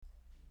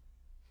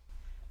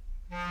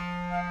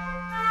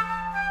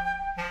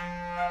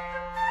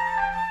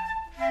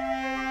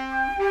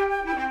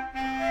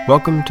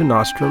Welcome to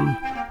Nostrum,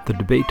 the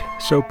debate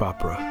soap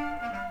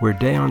opera, where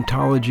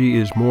deontology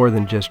is more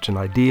than just an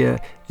idea,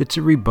 it's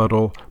a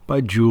rebuttal by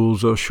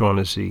Jules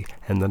O'Shaughnessy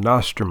and the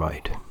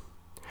Nostrumite.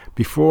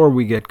 Before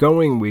we get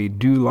going, we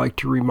do like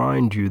to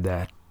remind you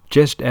that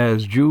just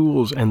as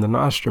Jules and the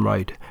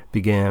Nostrumite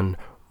began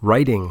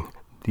writing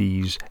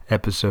these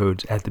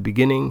episodes at the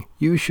beginning,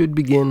 you should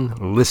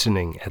begin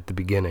listening at the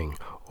beginning.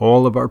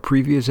 All of our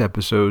previous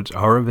episodes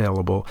are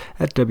available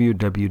at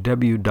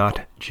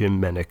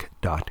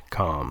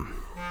www.jimmenick.com.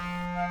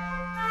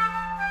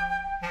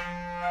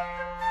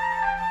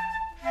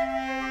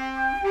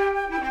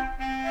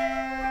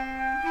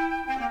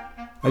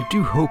 I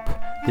do hope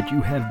that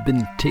you have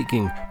been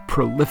taking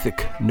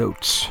prolific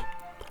notes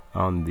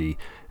on the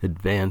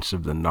advance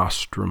of the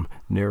Nostrum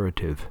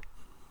narrative.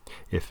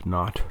 If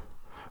not,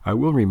 I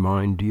will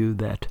remind you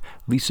that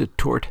Lisa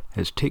Tort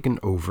has taken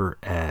over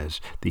as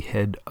the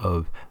head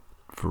of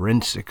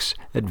forensics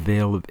at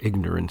Vale of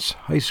Ignorance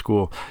High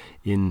School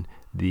in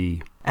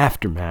the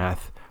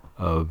aftermath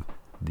of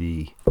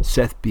the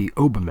Seth B.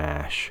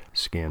 Obamash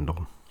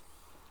scandal.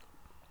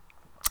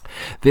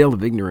 Vale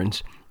of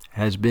Ignorance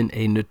has been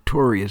a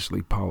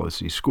notoriously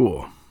policy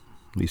school.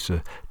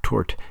 Lisa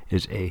Tort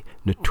is a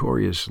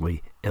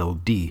notoriously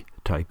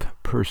LD-type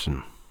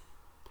person.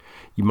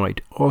 You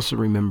might also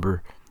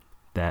remember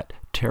that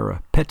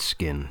Tara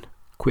Petskin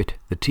quit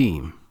the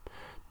team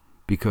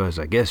because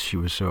I guess she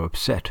was so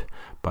upset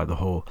by the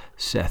whole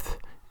Seth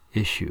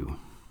issue.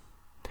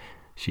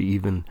 She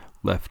even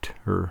left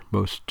her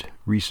most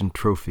recent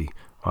trophy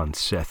on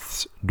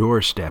Seth's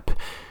doorstep.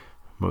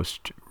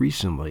 Most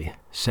recently,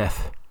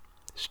 Seth,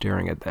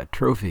 staring at that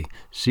trophy,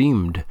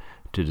 seemed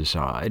to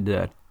decide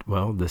that,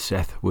 well, the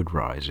Seth would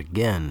rise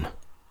again.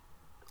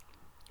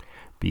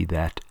 Be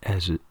that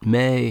as it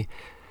may,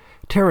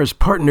 Tara's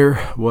partner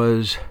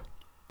was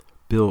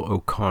Bill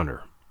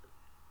O'Connor.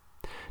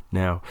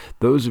 Now,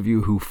 those of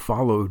you who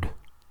followed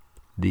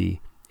the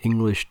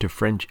English to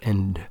French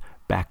and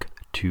back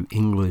to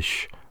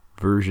English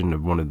version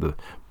of one of the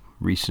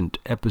recent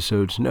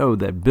episodes know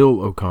that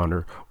Bill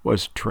O'Connor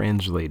was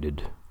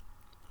translated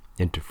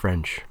into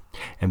French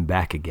and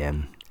back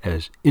again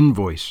as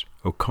Invoice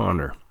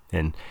O'Connor,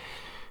 and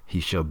he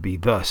shall be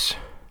thus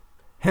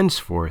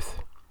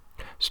henceforth,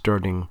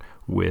 starting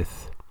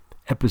with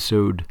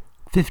episode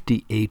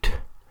 58,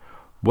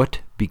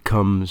 What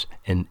Becomes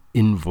an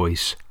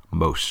Invoice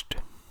Most.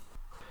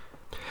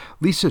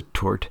 Lisa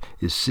Tort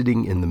is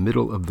sitting in the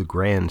middle of the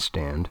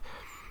grandstand,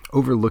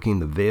 overlooking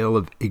the Vale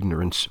of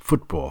Ignorance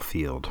football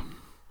field.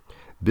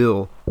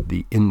 Bill,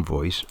 the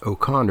Invoice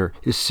O'Connor,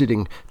 is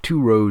sitting 2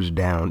 rows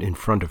down in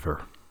front of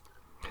her.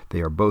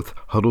 They are both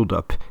huddled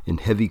up in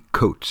heavy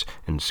coats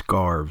and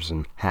scarves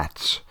and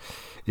hats.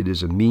 It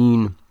is a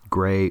mean,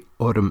 gray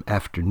autumn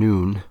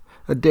afternoon,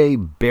 a day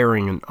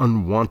bearing an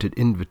unwanted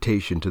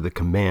invitation to the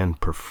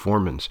command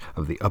performance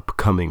of the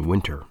upcoming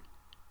winter.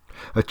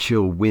 A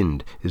chill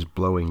wind is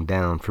blowing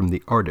down from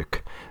the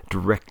Arctic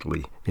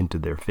directly into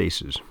their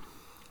faces.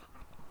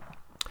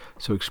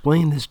 So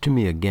explain this to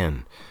me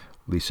again,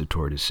 Lisa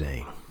Tort is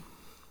saying.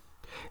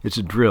 It's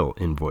a drill,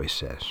 Invoice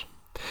says.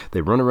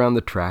 They run around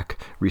the track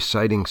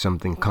reciting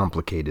something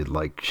complicated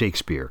like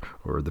Shakespeare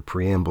or the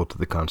preamble to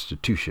the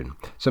Constitution,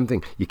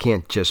 something you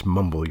can't just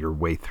mumble your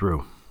way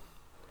through.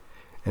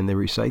 And they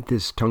recite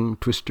this tongue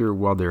twister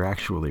while they're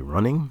actually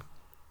running?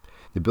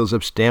 It builds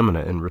up stamina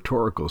and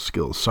rhetorical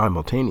skills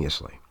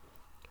simultaneously.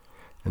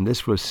 And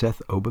this was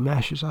Seth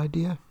Obamash's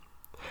idea?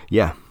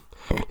 Yeah.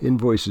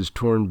 Invoice is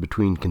torn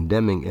between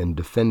condemning and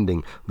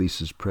defending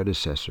Lisa's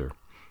predecessor,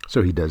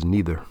 so he does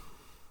neither.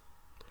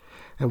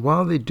 And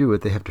while they do it,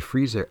 they have to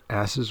freeze their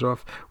asses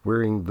off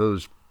wearing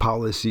those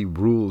policy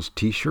rules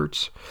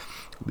t-shirts.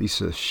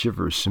 Lisa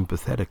shivers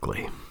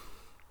sympathetically.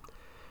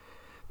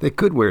 They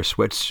could wear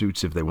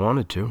sweatsuits if they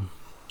wanted to.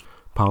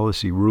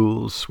 Policy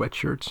rules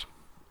sweatshirts.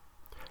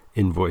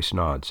 Invoice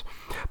nods.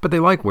 But they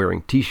like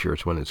wearing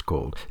t-shirts when it's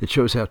cold. It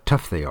shows how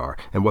tough they are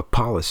and what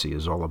policy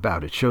is all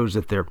about. It shows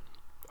that they're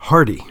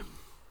hardy.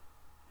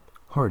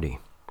 Hardy.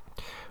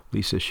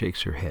 Lisa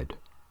shakes her head.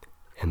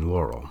 And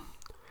Laurel.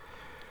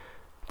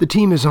 The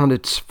team is on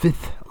its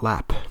 5th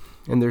lap,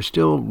 and they're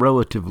still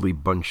relatively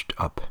bunched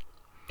up.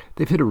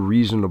 They've hit a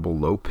reasonable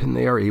lope, and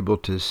they are able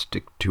to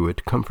stick to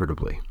it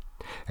comfortably.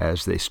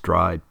 As they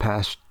stride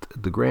past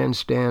the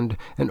grandstand,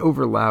 an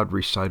overloud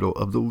recital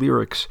of the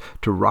lyrics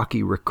to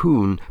Rocky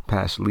Raccoon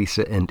pass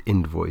Lisa and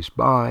Invoice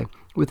by,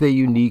 with a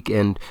unique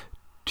and,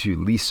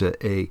 to Lisa,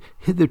 a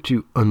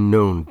hitherto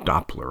unknown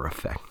Doppler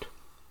effect.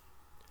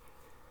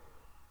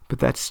 But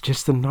that's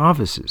just the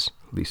novices,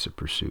 Lisa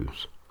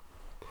pursues.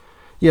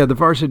 Yeah, the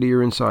varsity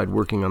are inside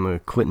working on the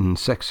Clinton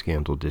sex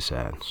scandal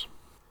disads.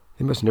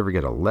 They must never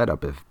get a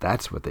let-up if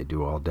that's what they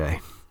do all day.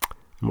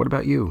 And what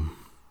about you?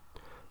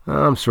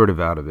 I'm sort of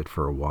out of it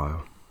for a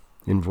while.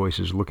 Invoice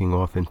is looking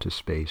off into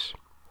space.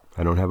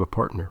 I don't have a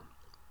partner.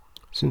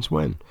 Since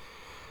when?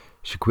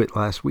 She quit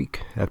last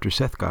week after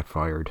Seth got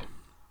fired.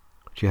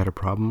 She had a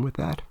problem with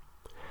that?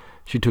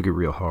 She took it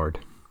real hard.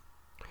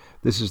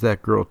 This is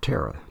that girl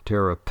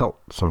Tara Pelt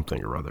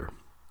something or other.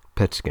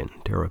 Petskin,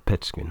 Tara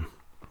Petskin.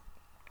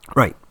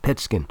 Right,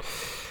 Petskin.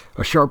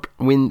 A sharp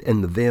wind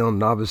and the veiled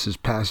novices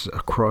pass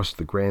across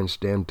the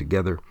grandstand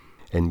together,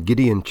 and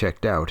Gideon,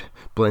 checked out,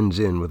 blends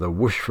in with a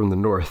whoosh from the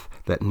north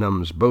that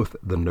numbs both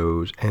the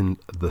nose and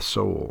the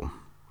soul.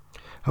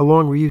 How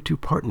long were you two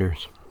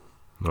partners?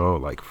 Oh,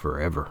 like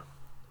forever.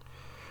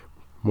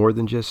 More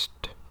than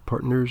just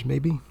partners,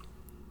 maybe?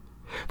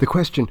 The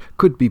question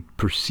could be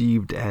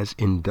perceived as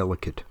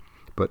indelicate,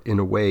 but in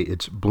a way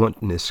its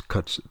bluntness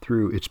cuts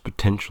through its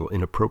potential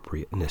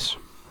inappropriateness.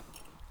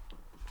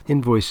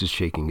 Invoice is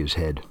shaking his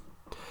head.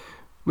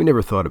 We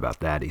never thought about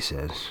that, he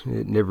says.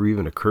 It never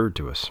even occurred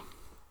to us.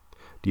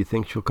 Do you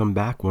think she'll come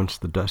back once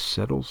the dust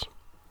settles?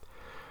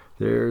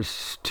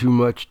 There's too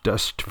much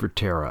dust for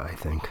Tara, I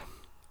think.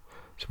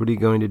 So what are you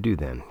going to do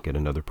then? Get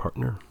another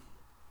partner?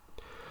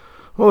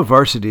 Well, the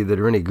varsity that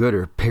are any good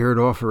are paired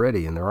off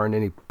already, and there aren't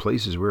any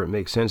places where it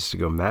makes sense to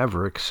go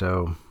Maverick,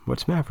 so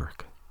what's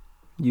Maverick?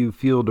 You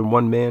field a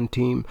one-man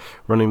team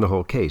running the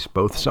whole case,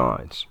 both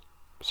sides.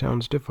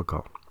 Sounds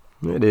difficult.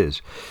 It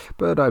is,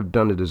 but I've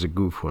done it as a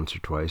goof once or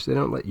twice. They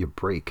don't let you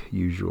break,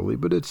 usually,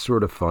 but it's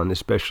sort of fun,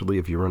 especially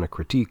if you run a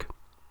critique.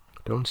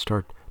 Don't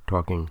start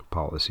talking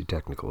policy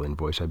technical,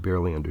 Invoice. I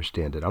barely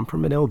understand it. I'm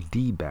from an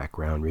LD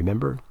background,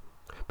 remember?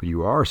 But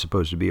you are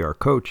supposed to be our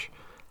coach.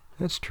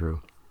 That's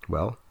true.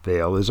 Well,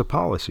 Vail is a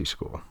policy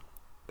school.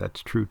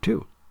 That's true,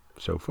 too,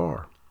 so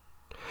far.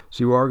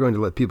 So you are going to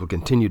let people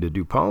continue to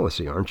do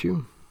policy, aren't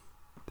you?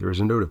 There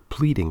is a note of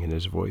pleading in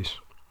his voice.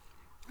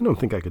 I don't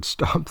think I could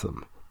stop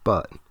them,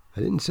 but... I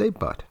didn't say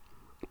but.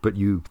 But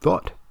you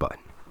thought but.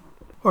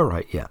 All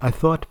right, yeah, I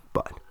thought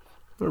but.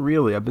 Well,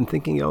 really, I've been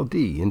thinking LD,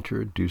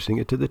 introducing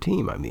it to the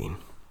team, I mean.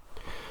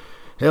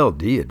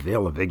 LD at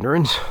Veil of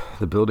Ignorance.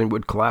 The building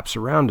would collapse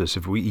around us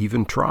if we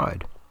even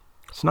tried.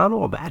 It's not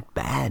all that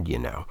bad, you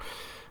know.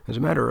 As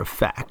a matter of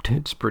fact,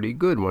 it's pretty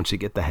good once you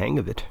get the hang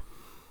of it.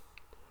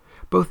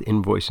 Both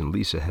Invoice and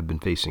Lisa have been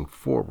facing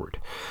forward,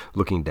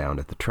 looking down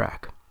at the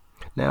track.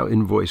 Now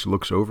Invoice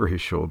looks over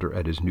his shoulder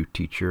at his new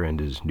teacher and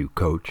his new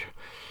coach.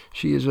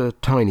 She is a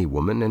tiny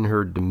woman, and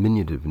her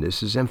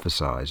diminutiveness is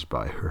emphasized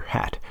by her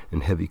hat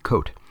and heavy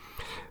coat,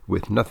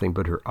 with nothing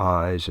but her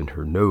eyes and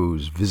her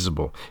nose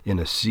visible in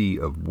a sea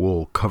of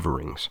wool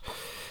coverings.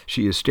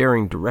 She is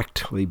staring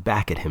directly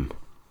back at him.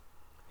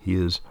 He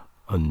is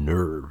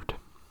unnerved.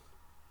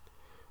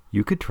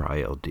 You could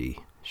try LD,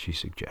 she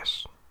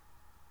suggests.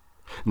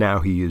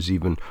 Now he is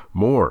even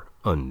more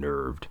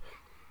unnerved.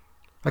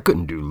 I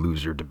couldn't do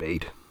loser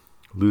debate.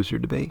 Loser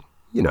debate?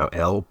 You know,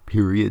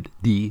 L.D.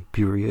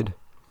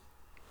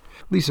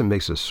 Lisa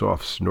makes a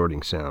soft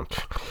snorting sound.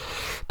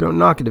 Don't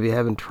knock it if you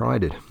haven't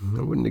tried it.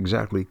 I wouldn't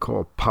exactly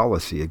call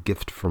policy a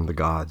gift from the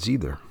gods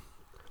either.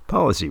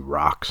 Policy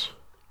rocks.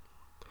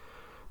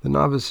 The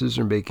novices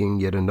are making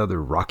yet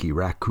another Rocky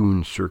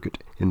Raccoon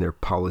circuit in their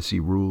Policy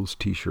Rules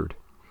t-shirt.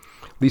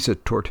 Lisa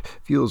Tort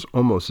feels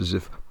almost as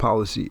if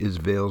policy is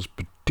Vail's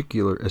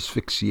particular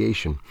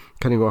asphyxiation,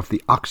 cutting off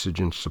the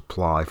oxygen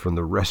supply from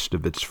the rest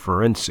of its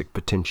forensic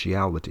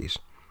potentialities.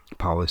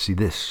 Policy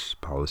this,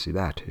 policy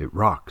that. It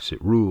rocks,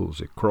 it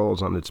rules, it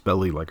crawls on its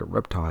belly like a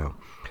reptile.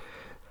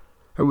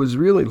 I was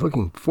really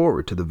looking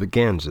forward to the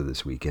Veganza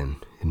this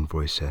weekend,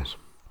 Invoice says.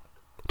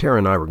 Tara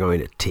and I were going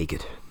to take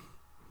it.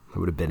 I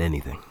would have bet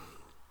anything.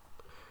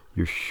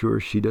 You're sure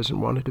she doesn't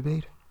want to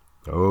debate?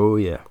 Oh,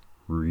 yeah,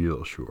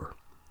 real sure.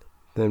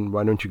 Then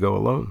why don't you go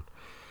alone?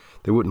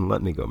 They wouldn't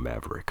let me go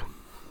Maverick.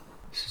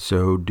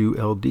 So do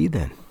LD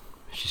then.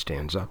 She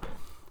stands up.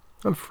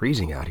 I'm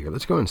freezing out here.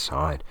 Let's go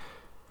inside.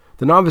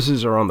 The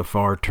novices are on the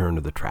far turn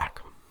of the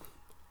track.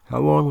 How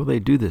long will they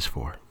do this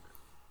for?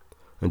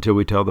 Until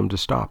we tell them to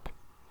stop.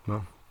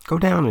 Well, go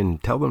down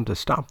and tell them to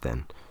stop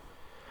then.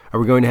 Are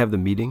we going to have the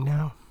meeting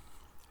now?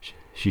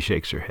 She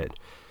shakes her head.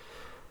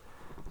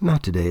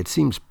 Not today. It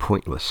seems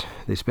pointless.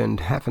 They spend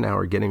half an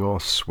hour getting all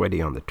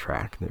sweaty on the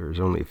track. There is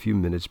only a few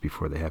minutes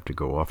before they have to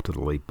go off to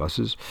the late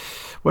buses.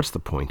 What's the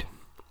point?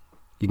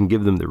 You can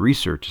give them the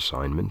research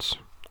assignments.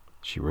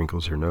 She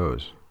wrinkles her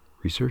nose.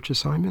 Research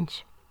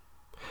assignments?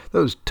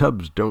 Those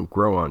tubs don't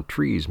grow on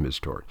trees, Miss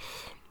Tort.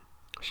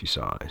 She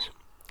sighs.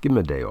 Give them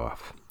a day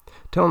off.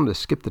 Tell them to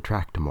skip the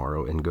track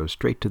tomorrow and go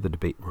straight to the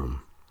debate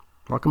room.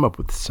 I'll come up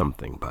with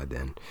something by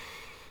then.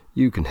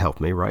 You can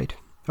help me, right?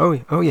 Oh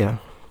yeah.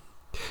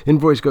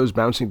 Invoice goes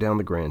bouncing down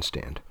the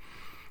grandstand.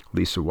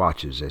 Lisa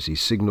watches as he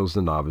signals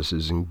the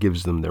novices and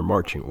gives them their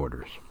marching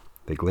orders.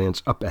 They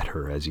glance up at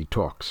her as he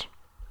talks.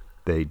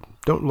 They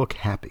don't look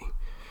happy.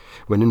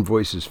 When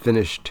Invoice is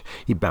finished,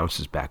 he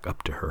bounces back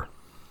up to her.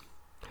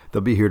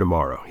 They'll be here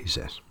tomorrow, he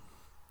says.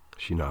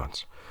 She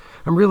nods.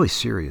 I'm really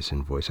serious,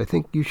 Invoice. I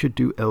think you should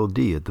do LD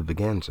at the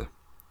Veganza.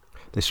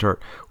 They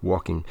start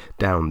walking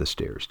down the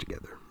stairs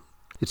together.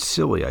 It's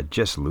silly. I'd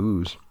just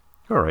lose.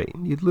 All right,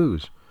 you'd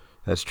lose.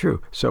 That's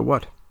true. So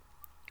what?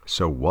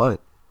 So what?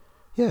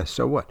 Yeah,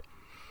 so what?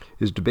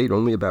 Is debate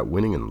only about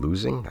winning and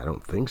losing? I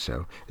don't think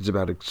so. It's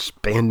about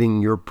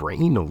expanding your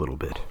brain a little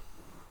bit.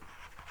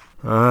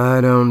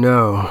 I don't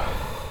know.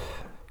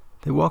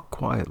 They walk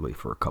quietly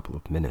for a couple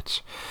of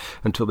minutes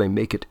until they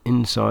make it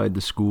inside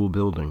the school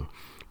building.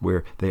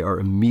 where they are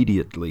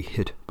immediately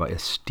hit by a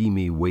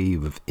steamy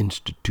wave of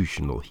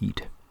institutional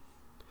heat.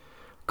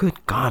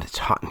 Good God, it's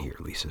hot in here,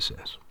 Lisa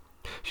says.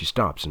 She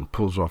stops and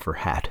pulls off her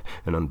hat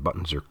and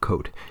unbuttons her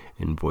coat.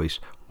 Invoice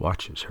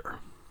watches her.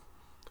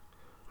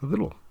 A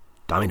little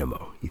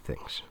dynamo, he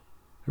thinks.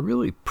 A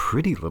really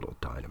pretty little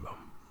dynamo.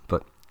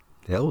 But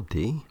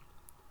LD?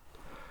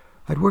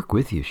 I'd work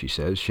with you, she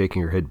says,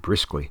 shaking her head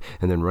briskly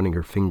and then running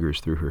her fingers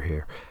through her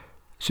hair.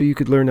 So you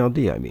could learn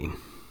LD, I mean.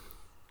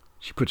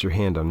 She puts her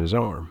hand on his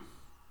arm.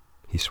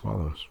 He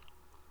swallows.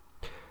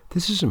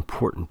 This is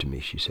important to me,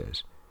 she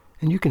says,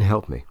 and you can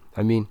help me.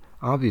 I mean,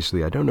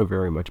 obviously I don't know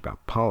very much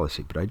about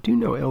policy, but I do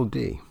know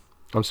LD.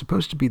 I'm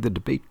supposed to be the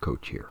debate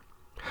coach here.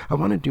 I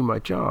want to do my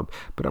job,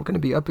 but I'm going to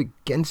be up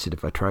against it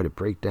if I try to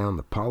break down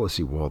the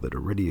policy wall that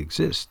already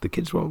exists. The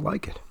kids won't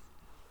like it.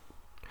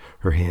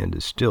 Her hand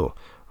is still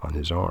on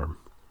his arm.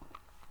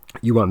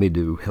 You want me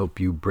to help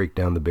you break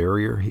down the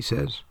barrier, he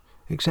says.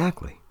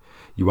 Exactly.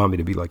 You want me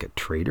to be like a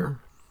traitor?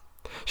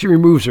 She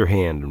removes her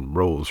hand and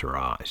rolls her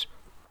eyes.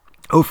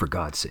 Oh, for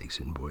God's sakes,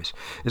 Invoice.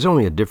 It's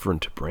only a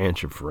different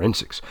branch of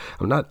forensics.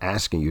 I'm not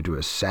asking you to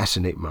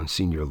assassinate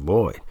Monsignor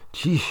Lloyd.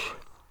 Gee.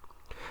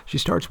 She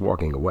starts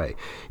walking away.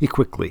 He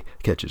quickly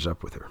catches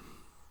up with her.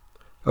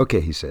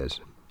 Okay, he says.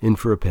 In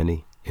for a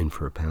penny, in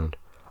for a pound.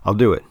 I'll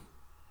do it.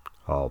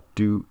 I'll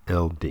do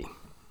LD.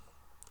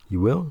 You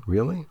will?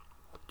 Really?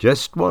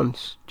 Just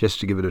once, just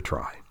to give it a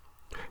try.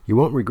 You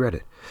won't regret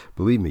it.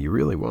 Believe me, you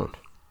really won't.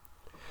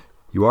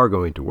 You are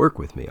going to work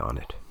with me on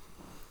it.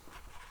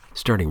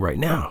 Starting right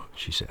now,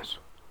 she says.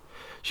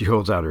 She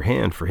holds out her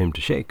hand for him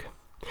to shake.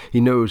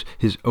 He knows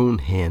his own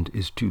hand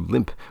is too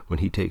limp when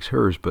he takes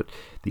hers, but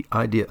the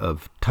idea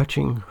of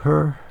touching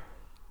her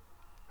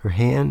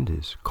hand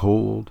is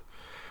cold,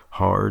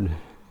 hard,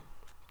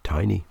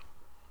 tiny.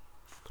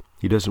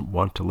 He doesn't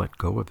want to let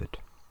go of it.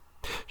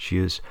 She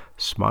is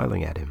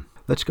smiling at him.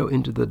 Let's go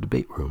into the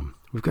debate room.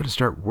 We've got to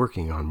start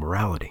working on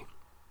morality.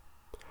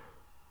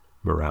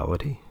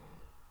 Morality?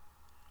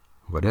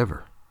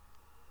 Whatever.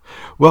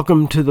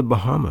 Welcome to the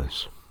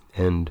Bahamas,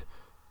 and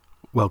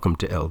welcome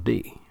to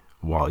LD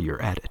while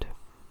you're at it.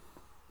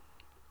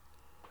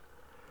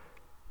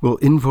 Will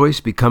Invoice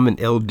become an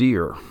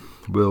LDer?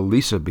 Will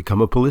Lisa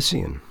become a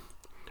Polician?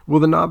 Will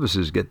the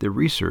novices get their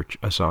research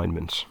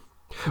assignments?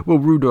 Will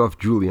Rudolph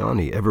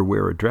Giuliani ever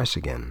wear a dress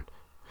again?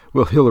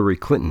 Will Hillary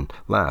Clinton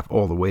laugh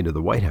all the way to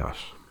the White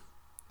House?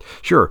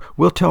 Sure,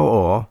 we'll tell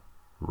all,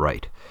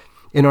 right,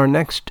 in our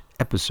next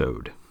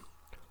episode.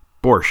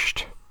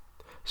 Borscht.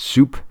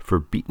 Soup for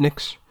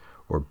beatniks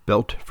or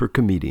belt for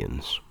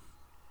comedians?